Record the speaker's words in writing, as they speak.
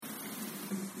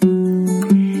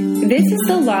This is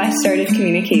The Lost Art of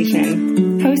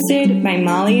Communication, hosted by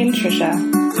Molly and Trisha.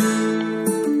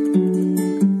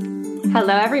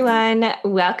 Hello, everyone.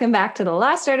 Welcome back to the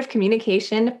Lost Art of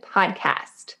Communication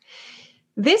podcast.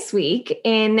 This week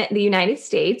in the United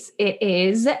States, it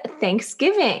is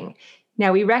Thanksgiving.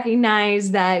 Now, we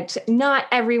recognize that not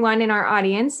everyone in our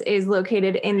audience is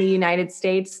located in the United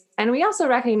States, and we also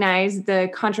recognize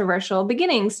the controversial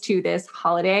beginnings to this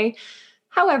holiday.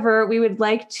 However, we would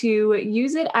like to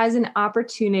use it as an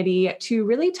opportunity to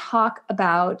really talk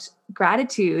about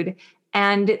gratitude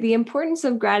and the importance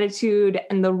of gratitude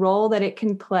and the role that it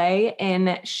can play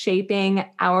in shaping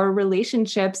our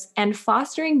relationships and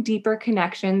fostering deeper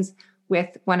connections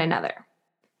with one another.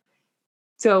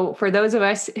 So for those of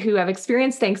us who have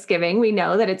experienced Thanksgiving, we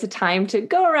know that it's a time to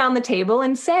go around the table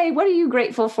and say, what are you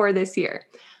grateful for this year?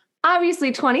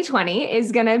 Obviously, 2020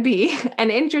 is going to be an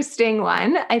interesting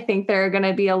one. I think there are going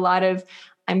to be a lot of,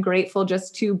 I'm grateful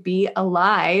just to be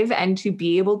alive and to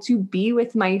be able to be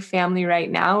with my family right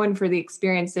now and for the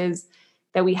experiences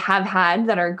that we have had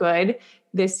that are good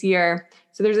this year.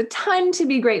 So there's a ton to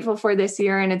be grateful for this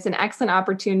year, and it's an excellent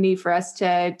opportunity for us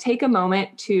to take a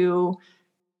moment to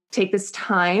take this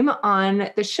time on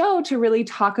the show to really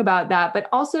talk about that, but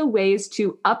also ways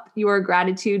to up your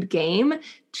gratitude game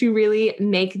to really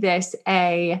make this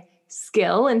a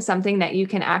skill and something that you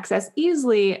can access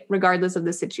easily regardless of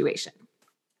the situation.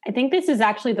 I think this is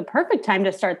actually the perfect time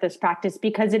to start this practice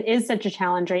because it is such a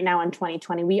challenge right now in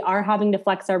 2020. We are having to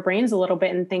flex our brains a little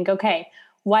bit and think, okay,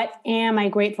 what am I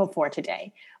grateful for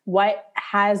today? What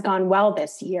has gone well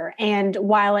this year? And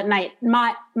while it might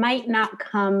not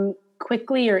come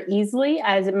quickly or easily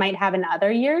as it might have in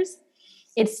other years,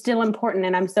 it's still important.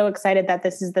 And I'm so excited that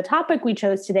this is the topic we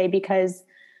chose today because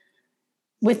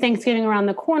with Thanksgiving around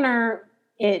the corner,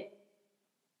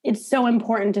 it's so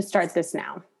important to start this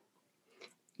now.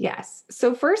 Yes.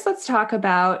 So first, let's talk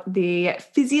about the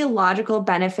physiological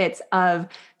benefits of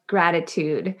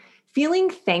gratitude. Feeling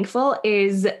thankful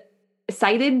is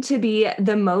cited to be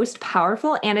the most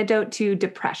powerful antidote to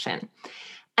depression.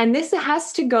 And this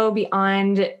has to go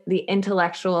beyond the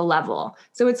intellectual level.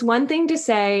 So it's one thing to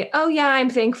say, oh yeah, I'm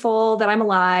thankful that I'm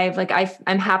alive. Like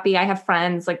I'm happy. I have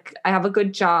friends. Like I have a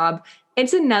good job.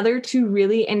 It's another to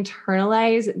really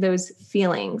internalize those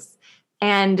feelings.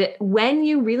 And when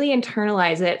you really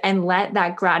internalize it and let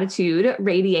that gratitude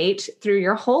radiate through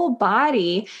your whole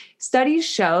body, studies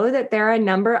show that there are a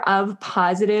number of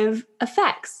positive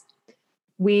effects.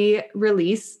 We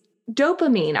release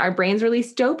dopamine. Our brains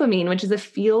release dopamine, which is a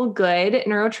feel-good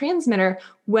neurotransmitter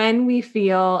when we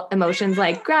feel emotions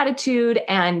like gratitude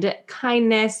and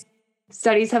kindness.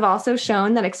 Studies have also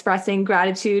shown that expressing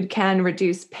gratitude can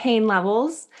reduce pain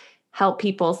levels, help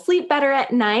people sleep better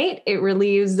at night. It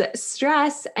relieves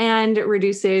stress and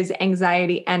reduces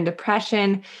anxiety and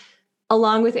depression,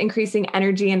 along with increasing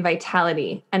energy and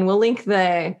vitality. And we'll link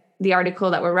the article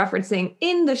that we're referencing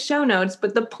in the show notes.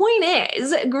 But the point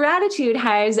is, gratitude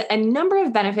has a number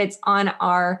of benefits on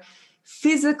our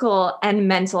physical and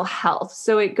mental health.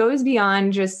 So it goes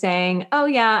beyond just saying, oh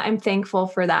yeah, I'm thankful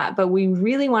for that. But we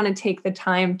really want to take the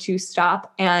time to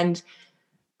stop and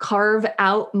carve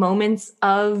out moments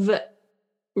of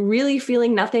really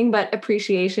feeling nothing but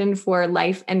appreciation for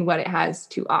life and what it has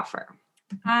to offer.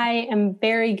 I am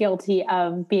very guilty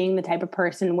of being the type of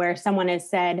person where someone has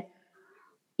said,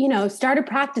 start a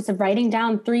practice of writing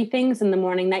down 3 things in the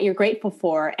morning that you're grateful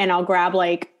for. And I'll grab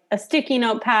like a sticky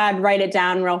notepad, write it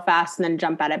down real fast, and then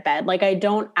jump out of bed. Like I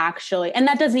don't actually, and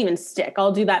that doesn't even stick.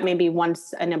 I'll do that maybe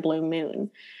once in a blue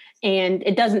moon. And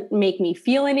it doesn't make me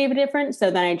feel any different. So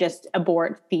then I just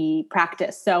abort the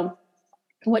practice. So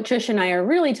what Trish and I are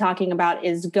really talking about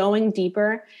is going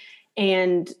deeper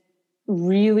and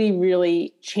really,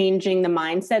 really changing the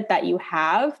mindset that you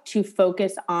have to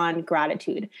focus on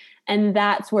gratitude. And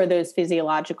that's where those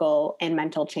physiological and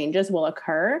mental changes will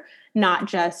occur, not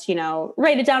just,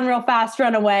 write it down real fast,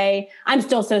 run away. I'm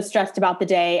still so stressed about the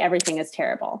day. Everything is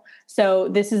terrible. So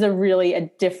this is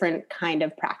a different kind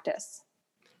of practice.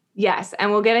 Yes.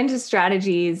 And we'll get into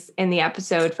strategies in the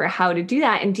episode for how to do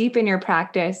that and deepen your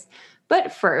practice.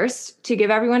 But first, to give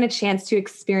everyone a chance to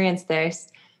experience this,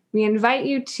 we invite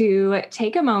you to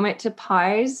take a moment to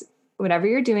pause whatever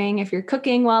you're doing. If you're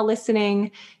cooking while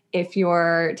listening, if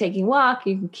you're taking a walk,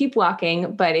 you can keep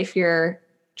walking. But if you're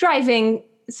driving,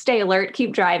 stay alert,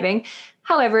 keep driving.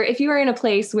 However, if you are in a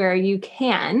place where you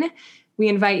can, we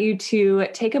invite you to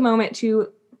take a moment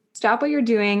to stop what you're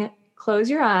doing, close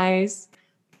your eyes,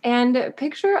 and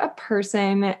picture a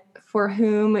person for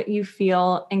whom you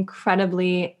feel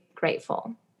incredibly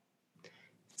grateful.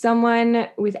 Someone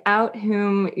without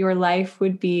whom your life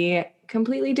would be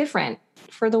completely different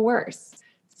for the worse.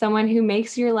 someone who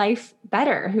makes your life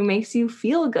better, who makes you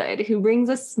feel good, who brings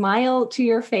a smile to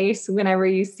your face whenever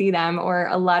you see them, or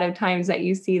a lot of times that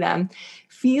you see them.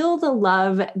 Feel the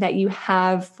love that you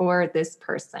have for this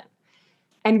person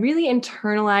and really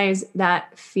internalize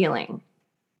that feeling.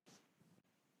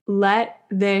 Let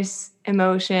this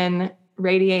emotion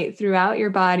radiate throughout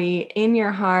your body, in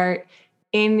your heart,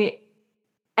 in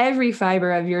every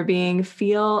fiber of your being.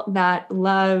 Feel that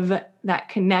love, that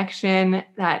connection,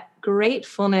 that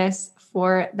gratefulness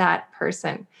for that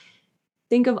person.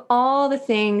 Think of all the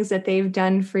things that they've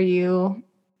done for you,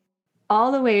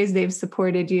 all the ways they've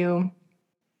supported you,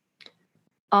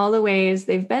 all the ways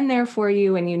they've been there for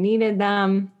you when you needed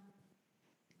them,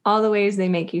 all the ways they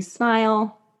make you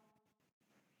smile,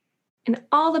 and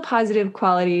all the positive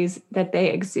qualities that they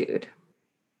exude.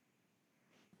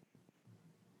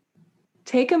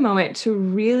 Take a moment to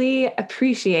really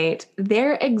appreciate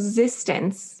their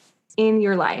existence in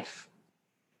your life.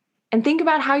 And think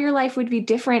about how your life would be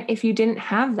different if you didn't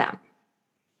have them.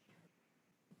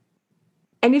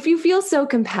 And if you feel so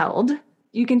compelled,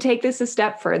 you can take this a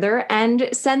step further and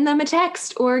send them a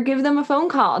text or give them a phone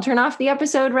call. Turn off the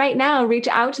episode right now, reach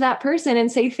out to that person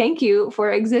and say thank you for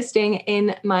existing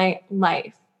in my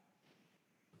life.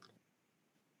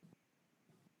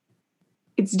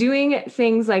 It's doing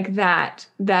things like that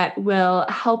that will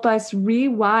help us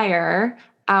rewire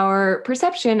our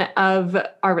perception of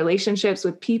our relationships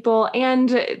with people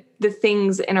and the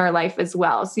things in our life as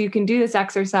well. So you can do this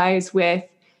exercise with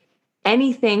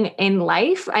anything in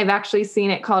life. I've actually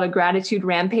seen it called a gratitude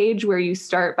rampage, where you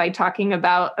start by talking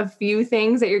about a few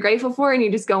things that you're grateful for, and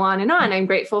you just go on and on. I'm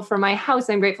grateful for my house.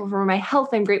 I'm grateful for my health.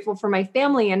 I'm grateful for my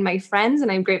family and my friends.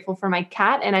 And I'm grateful for my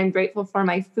cat. And I'm grateful for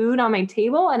my food on my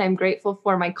table. And I'm grateful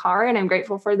for my car. And I'm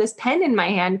grateful for this pen in my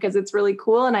hand because it's really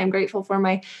cool. And I'm grateful for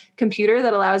my computer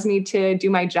that allows me to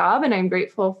do my job. And I'm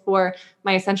grateful for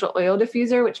my essential oil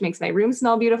diffuser, which makes my room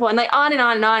smell beautiful, and like on and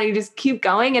on and on. You just keep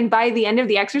going. And by the end of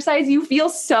the exercise, you feel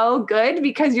so good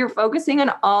because you're focusing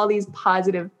on all these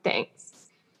positive things.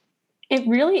 It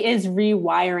really is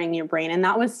rewiring your brain. And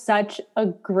that was such a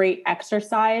great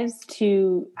exercise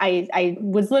I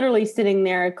was literally sitting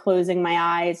there closing my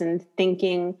eyes and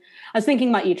I was thinking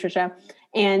about you, Trisha,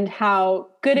 and how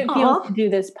good it feels to do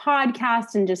this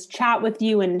podcast and just chat with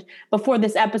you. And before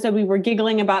this episode, we were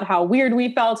giggling about how weird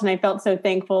we felt. And I felt so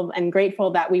thankful and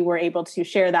grateful that we were able to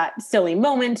share that silly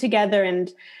moment together.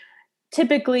 And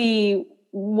typically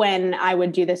when I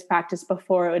would do this practice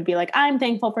before, it would be like, I'm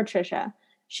thankful for Trisha.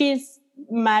 She's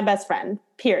my best friend,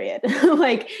 period.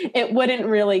 Like it wouldn't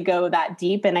really go that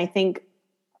deep. And I think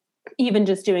even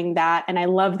just doing that, and I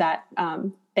love that,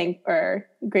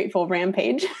 grateful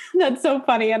rampage. That's so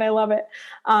funny. And I love it.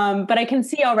 But I can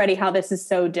see already how this is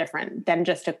so different than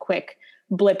just a quick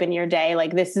blip in your day.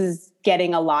 Like this is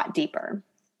getting a lot deeper.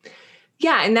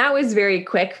 Yeah. And that was very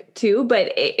quick too,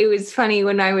 but it was funny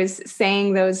when I was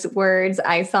saying those words,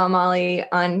 I saw Molly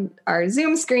on our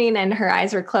Zoom screen and her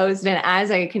eyes were closed. And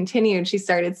as I continued, she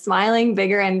started smiling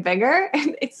bigger and bigger.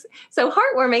 And it's so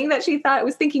heartwarming that she thought it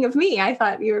was thinking of me. I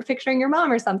thought you were picturing your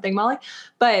mom or something, Molly,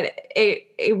 but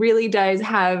it really does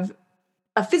have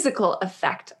a physical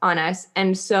effect on us.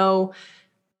 And so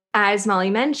as Molly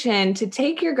mentioned, to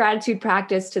take your gratitude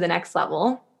practice to the next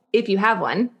level, if you have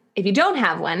one, if you don't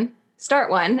have one,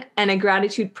 start one. And a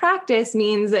gratitude practice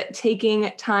means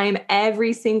taking time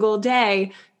every single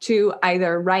day to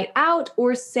either write out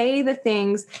or say the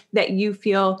things that you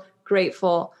feel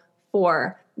grateful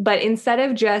for. But instead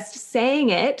of just saying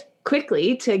it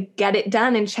quickly to get it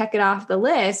done and check it off the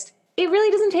list, it really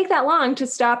doesn't take that long to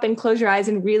stop and close your eyes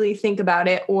and really think about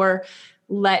it, or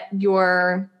let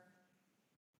your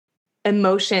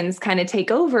emotions kind of take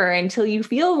over until you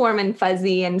feel warm and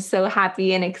fuzzy and so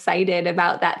happy and excited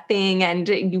about that thing. And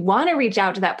you want to reach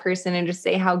out to that person and just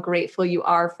say how grateful you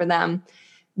are for them.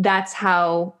 That's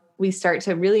how we start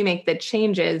to really make the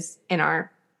changes in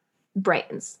our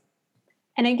brains.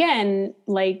 And again,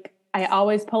 like I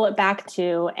always pull it back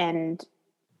to, and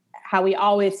how we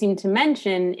always seem to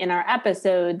mention in our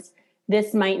episodes,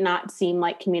 this might not seem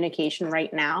like communication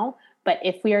right now, but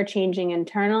if we are changing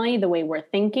internally the way we're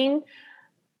thinking,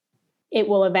 it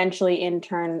will eventually in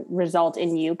turn result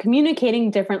in you communicating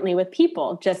differently with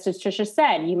people. Just as Trisha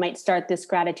said, you might start this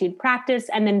gratitude practice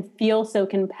and then feel so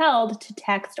compelled to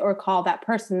text or call that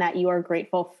person that you are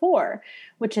grateful for,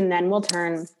 which and then will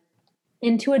turn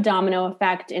into a domino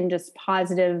effect and just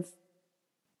positive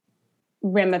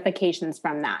ramifications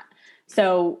from that.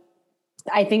 So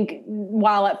I think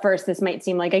while at first this might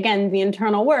seem like, again, the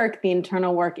internal work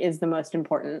is the most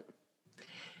important.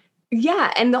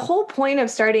 Yeah. And the whole point of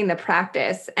starting the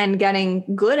practice and getting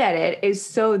good at it is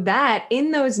so that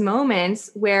in those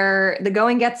moments where the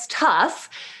going gets tough,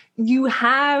 you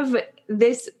have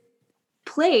this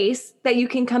place that you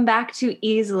can come back to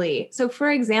easily. So,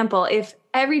 for example, if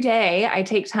every day I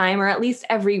take time, or at least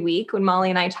every week when Molly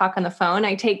and I talk on the phone,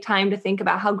 I take time to think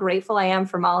about how grateful I am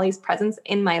for Molly's presence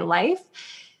in my life,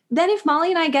 then if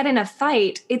Molly and I get in a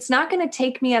fight, it's not going to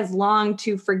take me as long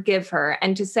to forgive her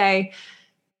and to say,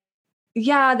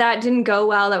 yeah, that didn't go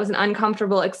well. That was an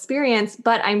uncomfortable experience,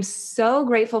 but I'm so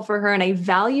grateful for her and I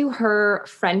value her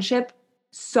friendship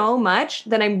so much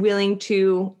that I'm willing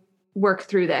to work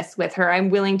through this with her. I'm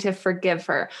willing to forgive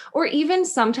her. Or even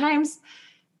sometimes,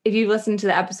 if you've listened to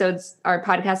the episodes, our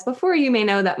podcast before, you may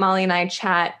know that Molly and I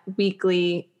chat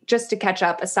weekly just to catch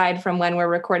up aside from when we're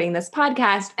recording this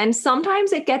podcast. And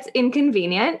sometimes it gets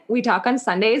inconvenient. We talk on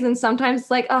Sundays and sometimes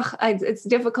it's like, it's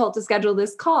difficult to schedule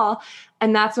this call.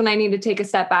 And that's when I need to take a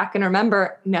step back and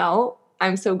remember, no,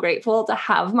 I'm so grateful to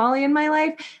have Molly in my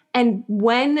life. And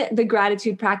when the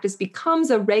gratitude practice becomes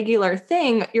a regular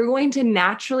thing, you're going to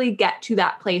naturally get to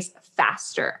that place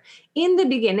faster. In the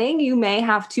beginning, you may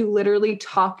have to literally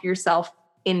talk yourself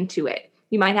into it.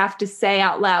 You might have to say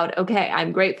out loud, okay,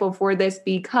 I'm grateful for this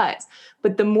because.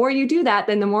 But the more you do that,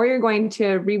 then the more you're going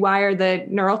to rewire the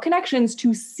neural connections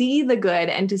to see the good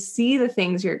and to see the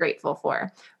things you're grateful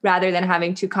for, rather than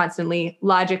having to constantly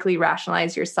logically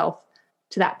rationalize yourself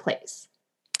to that place.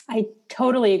 I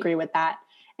totally agree with that.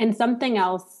 And something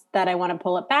else that I want to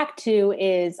pull it back to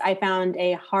is I found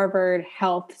a Harvard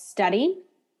Health study.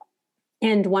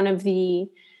 And one of the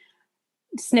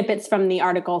snippets from the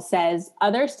article says,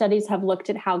 other studies have looked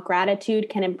at how gratitude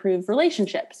can improve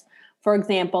relationships. For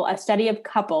example, a study of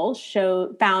couples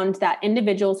found that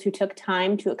individuals who took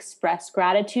time to express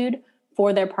gratitude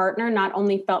for their partner not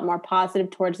only felt more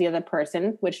positive towards the other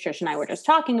person, which Trish and I were just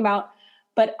talking about,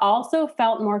 but also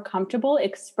felt more comfortable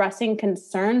expressing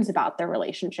concerns about their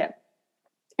relationship.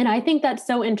 And I think that's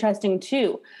so interesting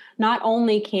too. Not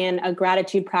only can a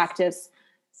gratitude practice,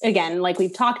 again, like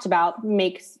we've talked about,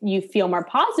 makes you feel more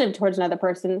positive towards another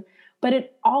person, but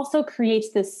it also creates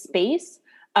this space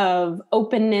of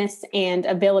openness and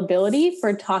availability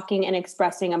for talking and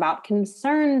expressing about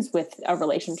concerns with a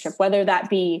relationship, whether that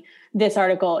be, this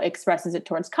article expresses it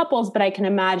towards couples, but I can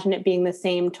imagine it being the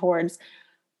same towards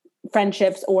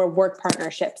friendships or work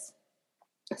partnerships.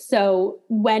 So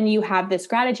when you have this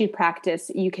gratitude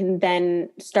practice, you can then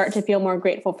start to feel more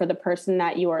grateful for the person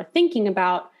that you are thinking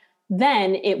about.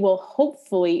 Then it will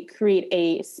hopefully create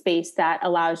a space that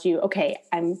allows you, okay,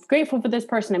 I'm grateful for this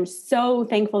person. I'm so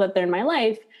thankful that they're in my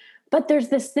life, but there's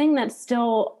this thing that's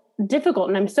still difficult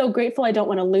and I'm so grateful I don't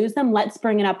want to lose them. Let's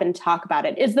bring it up and talk about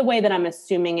it, is the way that I'm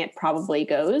assuming it probably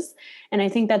goes. And I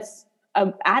think that's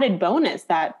an added bonus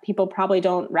that people probably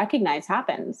don't recognize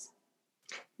happens.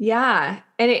 Yeah.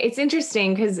 And it's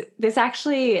interesting because this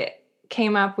actually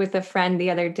came up with a friend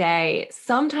the other day.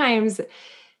 Sometimes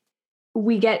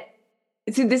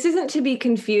so this isn't to be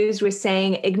confused with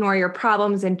saying ignore your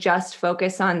problems and just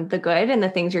focus on the good and the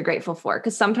things you're grateful for,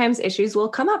 because sometimes issues will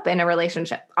come up in a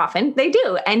relationship. Often they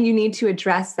do, and you need to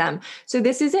address them. So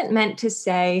this isn't meant to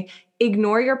say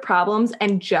ignore your problems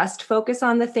and just focus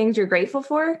on the things you're grateful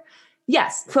for.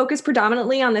 Yes, focus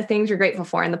predominantly on the things you're grateful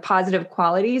for and the positive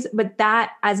qualities, but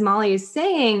that, as Molly is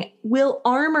saying, will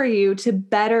armor you to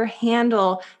better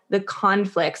handle the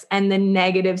conflicts and the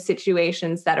negative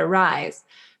situations that arise.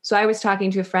 So I was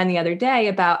talking to a friend the other day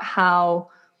about how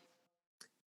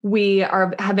we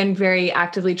have been very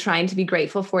actively trying to be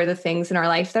grateful for the things in our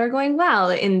life that are going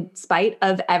well, in spite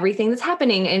of everything that's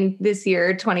happening in this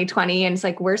year, 2020. And it's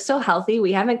like, we're still healthy.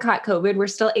 We haven't caught COVID. We're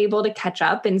still able to catch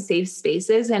up in safe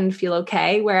spaces and feel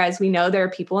okay. Whereas we know there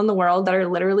are people in the world that are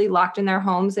literally locked in their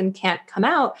homes and can't come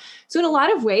out. So in a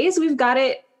lot of ways, we've got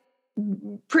it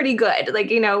pretty good. Like,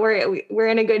 we're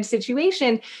in a good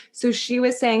situation. So she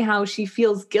was saying how she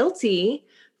feels guilty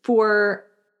for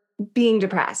being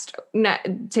depressed, not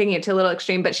taking it to a little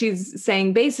extreme, but she's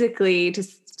saying, basically, to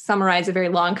summarize a very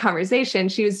long conversation,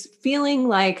 she was feeling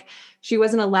like she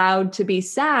wasn't allowed to be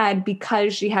sad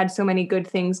because she had so many good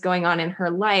things going on in her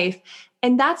life.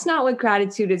 And that's not what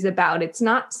gratitude is about. It's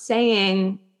not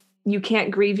saying you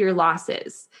can't grieve your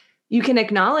losses. You can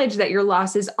acknowledge that your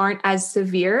losses aren't as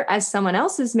severe as someone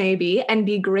else's may be and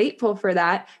be grateful for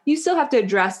that. You still have to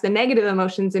address the negative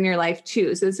emotions in your life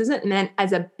too. So this isn't meant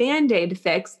as a Band-Aid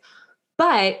fix,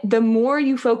 but the more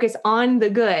you focus on the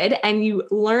good and you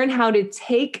learn how to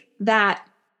take that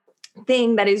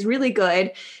thing that is really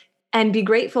good and be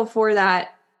grateful for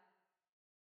that,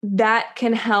 that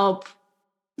can help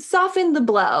soften the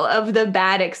blow of the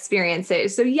bad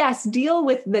experiences. So yes, deal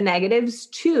with the negatives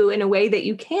too in a way that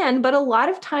you can, but a lot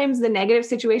of times the negative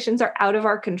situations are out of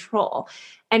our control.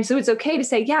 And so it's okay to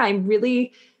say, yeah, I'm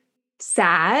really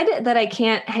sad that I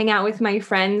can't hang out with my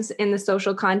friends in the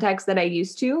social context that I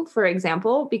used to, for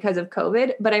example, because of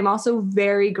COVID, but I'm also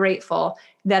very grateful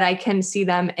that I can see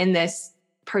them in this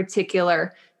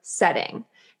particular setting.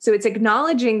 So it's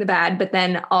acknowledging the bad, but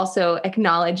then also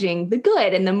acknowledging the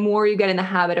good. And the more you get in the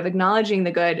habit of acknowledging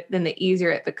the good, then the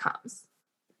easier it becomes.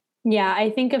 Yeah,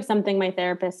 I think of something my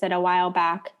therapist said a while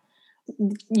back.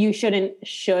 You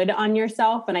should on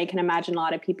yourself. And I can imagine a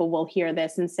lot of people will hear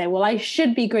this and say, well, I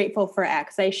should be grateful for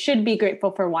X. I should be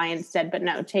grateful for Y instead. But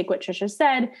no, take what Trisha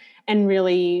said and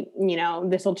really,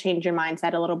 this will change your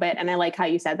mindset a little bit. And I like how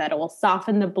you said that it will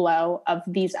soften the blow of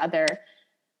these other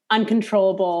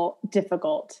uncontrollable,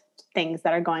 difficult things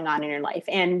that are going on in your life.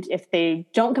 And if they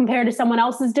don't compare to someone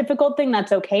else's difficult thing,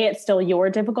 that's okay. It's still your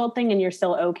difficult thing, and you're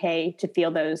still okay to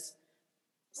feel those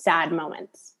sad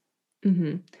moments.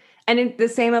 Mm-hmm. And the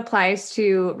same applies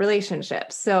to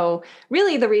relationships. So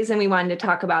really the reason we wanted to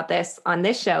talk about this on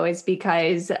this show is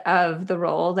because of the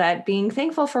role that being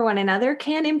thankful for one another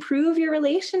can improve your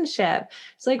relationship.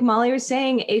 So like Molly was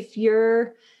saying, if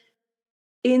you're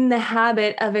in the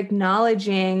habit of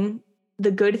acknowledging the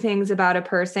good things about a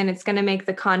person, it's going to make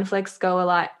the conflicts go a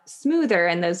lot smoother,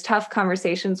 and those tough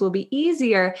conversations will be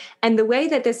easier. And the way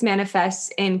that this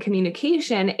manifests in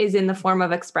communication is in the form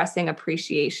of expressing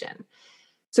appreciation.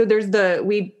 So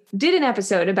we did an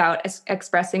episode about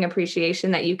expressing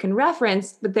appreciation that you can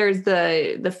reference, but there's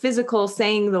the physical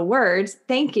saying the words,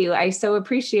 thank you, I so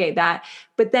appreciate that.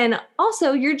 But then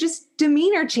also your just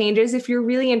demeanor changes if you're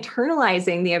really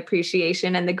internalizing the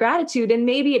appreciation and the gratitude. And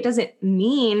maybe it doesn't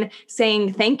mean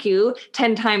saying thank you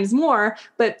 10 times more,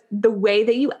 but the way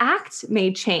that you act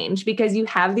may change because you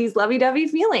have these lovey-dovey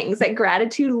feelings that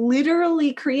gratitude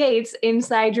literally creates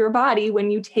inside your body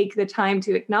when you take the time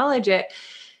to acknowledge it.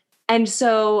 And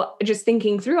so just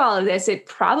thinking through all of this, it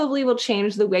probably will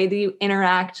change the way that you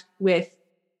interact with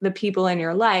the people in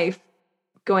your life.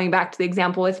 Going back to the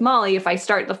example with Molly, if I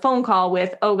start the phone call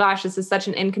with, oh gosh, this is such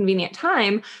an inconvenient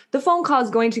time, the phone call is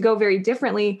going to go very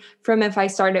differently from if I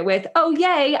start it with, oh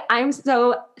yay, I'm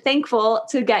so thankful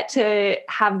to get to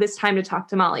have this time to talk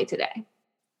to Molly today.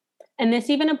 And this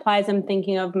even applies, I'm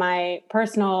thinking of my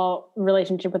personal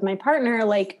relationship with my partner,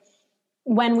 like,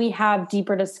 when we have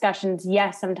deeper discussions,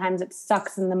 yes, sometimes it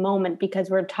sucks in the moment because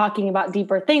we're talking about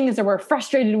deeper things or we're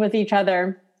frustrated with each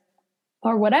other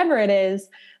or whatever it is.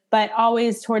 But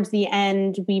always towards the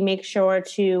end, we make sure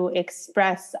to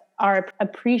express our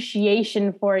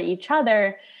appreciation for each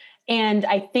other. And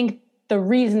I think the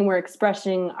reason we're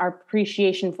expressing our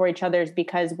appreciation for each other is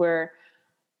because we're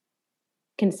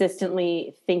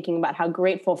consistently thinking about how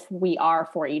grateful we are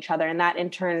for each other. And that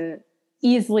in turn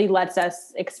easily lets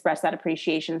us express that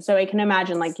appreciation. So I can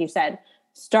imagine, like you said,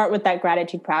 start with that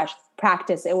gratitude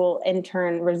practice. It will in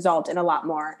turn result in a lot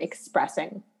more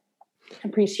expressing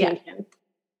appreciation.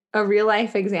 Yeah. A real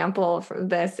life example for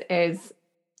this is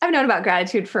I've known about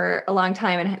gratitude for a long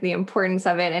time and the importance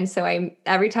of it. And so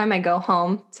every time I go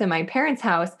home to my parents'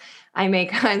 house, I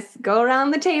make us go around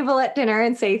the table at dinner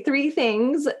and say 3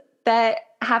 things that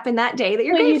happened that day that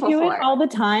you're grateful for. You do it all the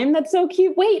time? That's so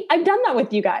cute. Wait, I've done that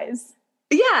with you guys.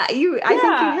 Yeah, I think you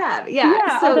have.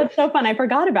 Yeah. So that's so fun. I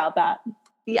forgot about that.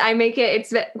 Yeah, I make it.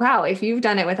 Wow. If you've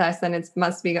done it with us, then it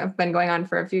must be been going on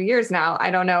for a few years now. I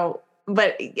don't know,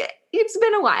 but it's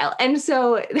been a while. And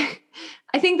so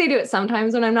I think they do it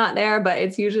sometimes when I'm not there, but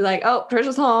it's usually like, oh,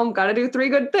 Trisha's home, got to do 3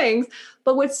 good things.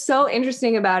 But what's so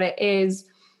interesting about it is,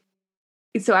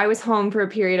 so I was home for a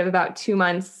period of about 2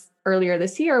 months earlier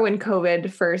this year when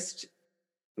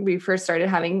we first started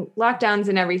having lockdowns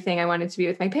and everything. I wanted to be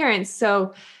with my parents.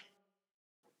 So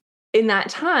in that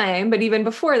time, but even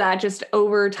before that, just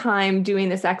over time doing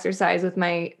this exercise with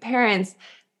my parents,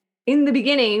 in the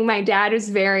beginning, my dad was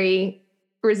very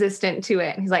resistant to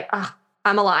it. He's like,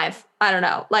 I'm alive. I don't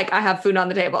know. Like, I have food on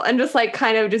the table, and just like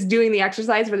kind of just doing the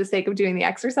exercise for the sake of doing the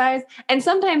exercise. And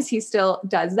sometimes he still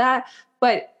does that,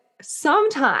 but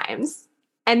sometimes,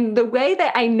 and the way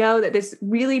that I know that this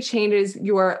really changes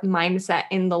your mindset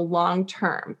in the long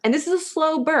term, and this is a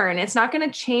slow burn, it's not going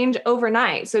to change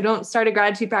overnight. So don't start a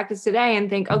gratitude practice today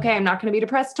and think, okay, I'm not going to be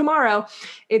depressed tomorrow.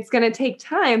 It's going to take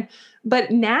time.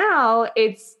 But now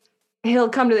he'll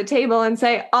come to the table and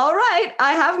say, all right,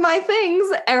 I have my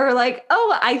things. Or like,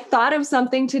 oh, I thought of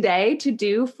something today to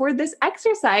do for this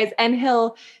exercise. And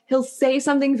he'll say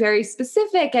something very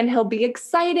specific and he'll be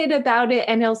excited about it.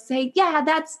 And he'll say, yeah,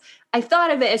 I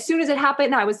thought of it as soon as it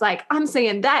happened. I was like, I'm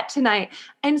saying that tonight.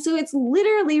 And so it's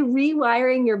literally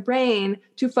rewiring your brain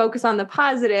to focus on the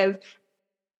positive.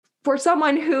 For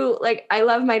someone who, like, I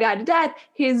love my dad to death,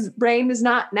 his brain is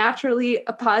not naturally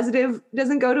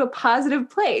doesn't go to a positive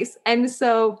place. And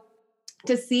so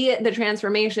to see the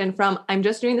transformation from I'm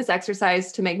just doing this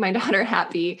exercise to make my daughter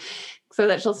happy so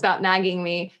that she'll stop nagging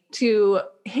me, to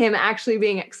him actually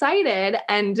being excited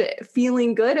and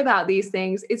feeling good about these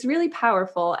things, it's really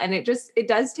powerful. And it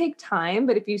does take time,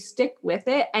 but if you stick with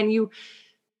it and you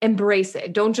embrace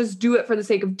it, don't just do it for the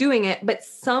sake of doing it, but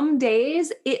some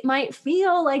days it might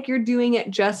feel like you're doing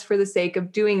it just for the sake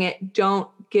of doing it. Don't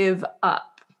give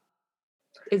up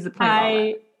is the point.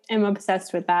 I am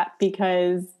obsessed with that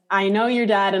because I know your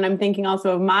dad, and I'm thinking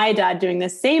also of my dad doing the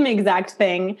same exact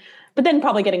thing, but then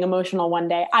probably getting emotional one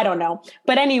day. I don't know.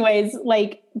 But anyways,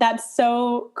 like, that's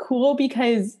so cool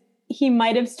because he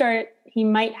might have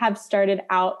started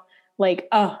out like,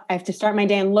 oh, I have to start my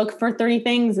day and look for 3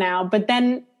 things now. But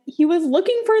then he was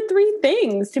looking for 3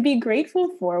 things to be grateful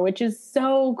for, which is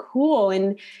so cool.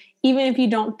 And even if you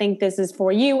don't think this is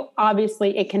for you,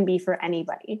 obviously it can be for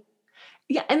anybody.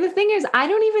 Yeah. And the thing is, I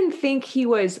don't even think he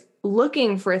was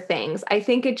looking for things. I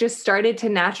think it just started to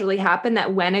naturally happen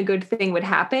that when a good thing would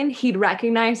happen, he'd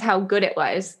recognize how good it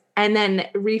was and then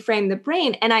reframe the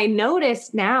brain. And I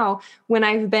noticed now when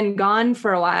I've been gone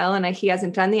for a while and he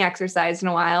hasn't done the exercise in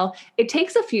a while, it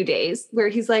takes a few days where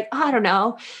he's like, oh, I don't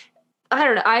know.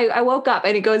 I woke up,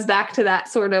 and it goes back to that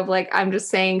sort of like, I'm just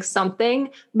saying something,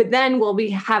 but then we'll be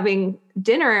having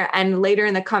dinner and later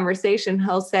in the conversation,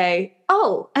 he'll say,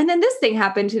 oh, and then this thing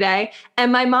happened today.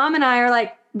 And my mom and I are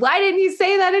like, why didn't you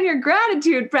say that in your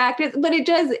gratitude practice? But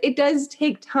it does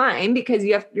take time because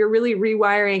you're really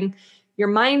rewiring your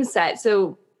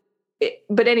mindset.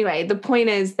 But anyway, the point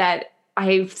is that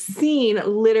I've seen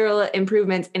literal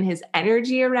improvements in his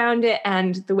energy around it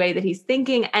and the way that he's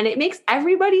thinking, and it makes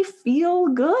everybody feel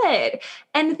good.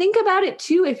 And think about it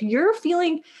too. If you're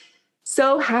feeling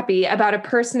so happy about a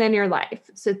person in your life,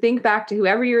 so think back to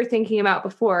whoever you were thinking about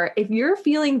before. If you're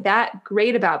feeling that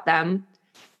great about them,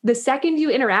 the second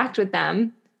you interact with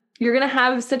them, you're going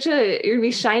to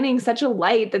be shining such a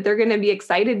light that they're going to be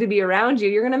excited to be around you.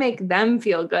 You're going to make them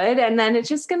feel good. And then it's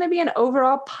just going to be an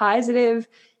overall positive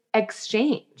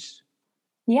exchange.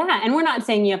 Yeah. And we're not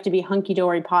saying you have to be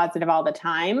hunky-dory positive all the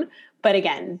time. But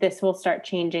again, this will start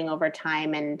changing over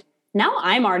time. And now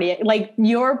I'm already, like,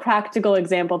 your practical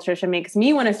example, Trisha, makes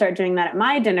me want to start doing that at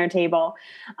my dinner table.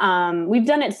 We've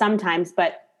done it sometimes,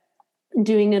 but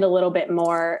doing it a little bit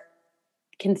more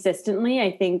consistently,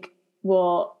 I think,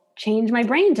 will change my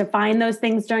brain to find those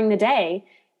things during the day.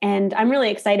 And I'm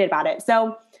really excited about it.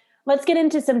 So let's get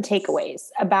into some takeaways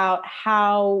about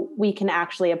how we can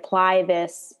actually apply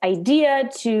this idea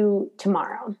to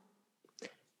tomorrow.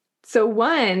 So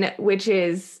one, which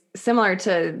is similar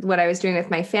to what I was doing with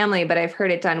my family, but I've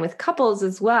heard it done with couples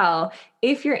as well.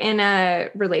 If you're in a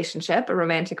relationship, a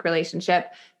romantic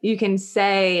relationship, you can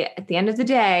say at the end of the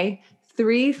day,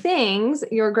 3 things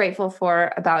you're grateful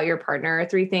for about your partner,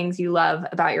 3 things you love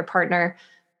about your partner,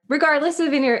 regardless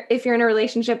of if you're in a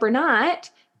relationship or not.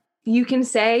 You can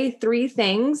say 3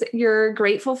 things you're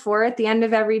grateful for at the end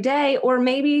of every day, or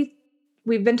maybe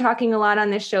we've been talking a lot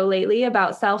on this show lately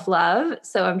about self-love.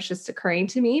 So it's just occurring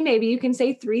to me, maybe you can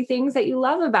say 3 things that you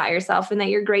love about yourself and that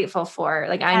you're grateful for.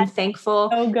 Like, I'm thankful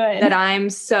that I'm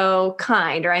so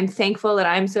kind, or I'm thankful that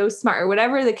I'm so smart, or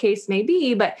whatever the case may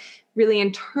be, but really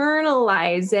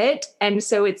internalize it. And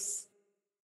so it's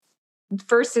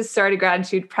first is start a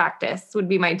gratitude practice would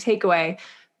be my takeaway,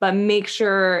 but make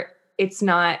sure it's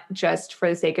not just for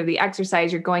the sake of the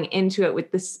exercise. You're going into it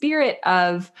with the spirit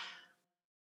of,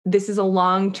 this is a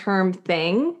long-term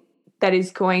thing that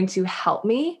is going to help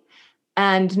me,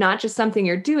 and not just something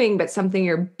you're doing, but something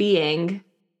you're being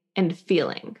and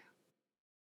feeling.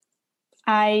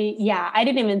 I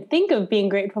didn't even think of being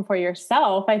grateful for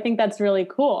yourself. I think that's really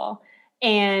cool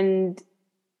and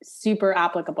super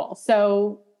applicable.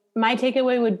 So my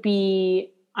takeaway would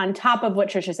be, on top of what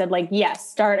Trisha said, like, yes,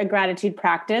 start a gratitude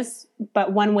practice.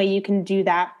 But one way you can do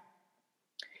that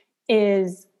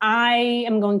is, I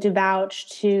am going to vouch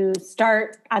to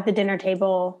start at the dinner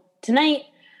table tonight,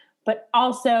 but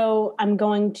also I'm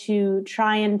going to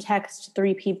try and text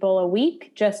 3 people a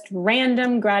week, just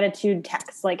random gratitude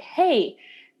texts like, hey,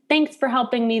 thanks for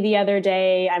helping me the other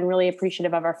day. I'm really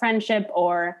appreciative of our friendship.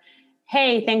 Or,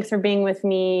 hey, thanks for being with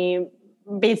me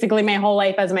basically my whole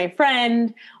life as my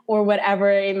friend, or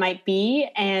whatever it might be.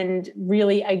 And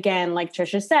really, again, like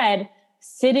Trisha said,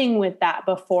 sitting with that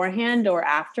beforehand or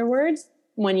afterwards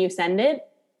when you send it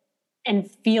and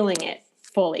feeling it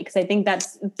fully. Because I think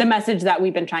that's the message that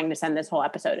we've been trying to send this whole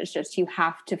episode is just you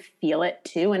have to feel it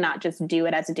too and not just do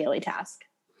it as a daily task.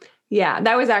 Yeah,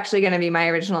 that was actually going to be my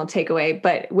original takeaway,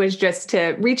 but was just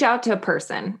to reach out to a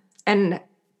person. And,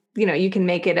 you can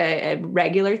make it a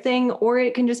regular thing, or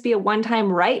it can just be a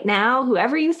one-time right now,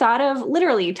 whoever you thought of,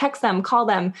 literally text them, call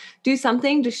them, do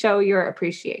something to show your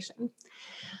appreciation.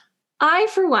 I,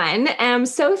 for one, am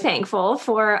so thankful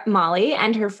for Molly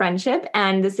and her friendship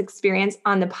and this experience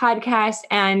on the podcast.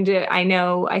 And I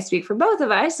know I speak for both of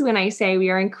us when I say we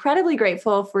are incredibly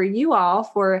grateful for you all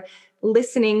for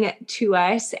listening to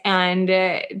us and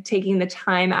taking the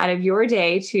time out of your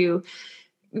day to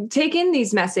take in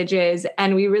these messages.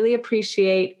 And we really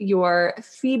appreciate your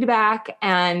feedback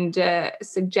and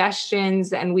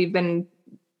suggestions. And we've been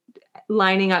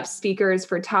lining up speakers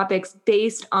for topics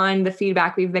based on the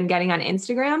feedback we've been getting on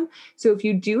Instagram. So if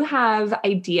you do have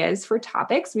ideas for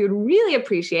topics, we would really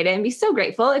appreciate it and be so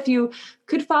grateful if you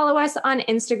could follow us on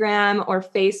Instagram or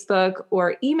Facebook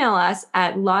or email us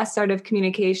at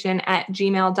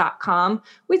lostartofcommunication@gmail.com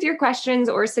with your questions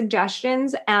or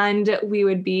suggestions. And we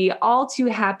would be all too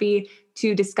happy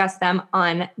to discuss them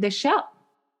on the show.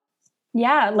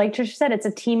 Yeah, like Trisha said, it's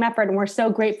a team effort, and we're so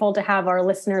grateful to have our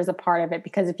listeners a part of it,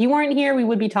 because if you weren't here, we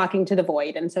would be talking to the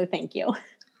void. And so thank you.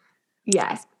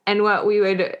 Yes. And what we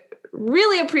would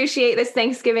really appreciate this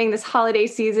Thanksgiving, this holiday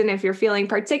season, if you're feeling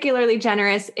particularly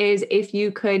generous, is if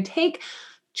you could take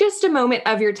just a moment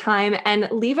of your time and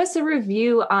leave us a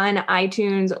review on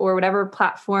iTunes or whatever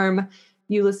platform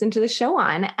you listen to the show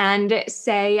on, and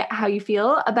say how you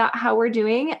feel about how we're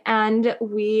doing. And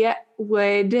we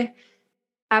would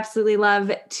absolutely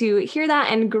love to hear that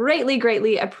and greatly,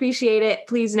 greatly appreciate it.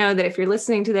 Please know that if you're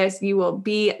listening to this, you will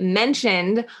be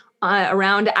mentioned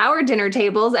around our dinner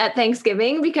tables at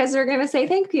Thanksgiving, because we're going to say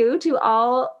thank you to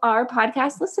all our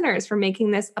podcast listeners for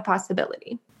making this a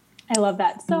possibility. I love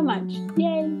that so much.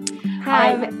 Yay.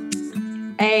 Have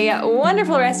a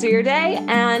wonderful rest of your day,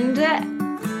 and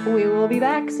we will be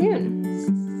back soon.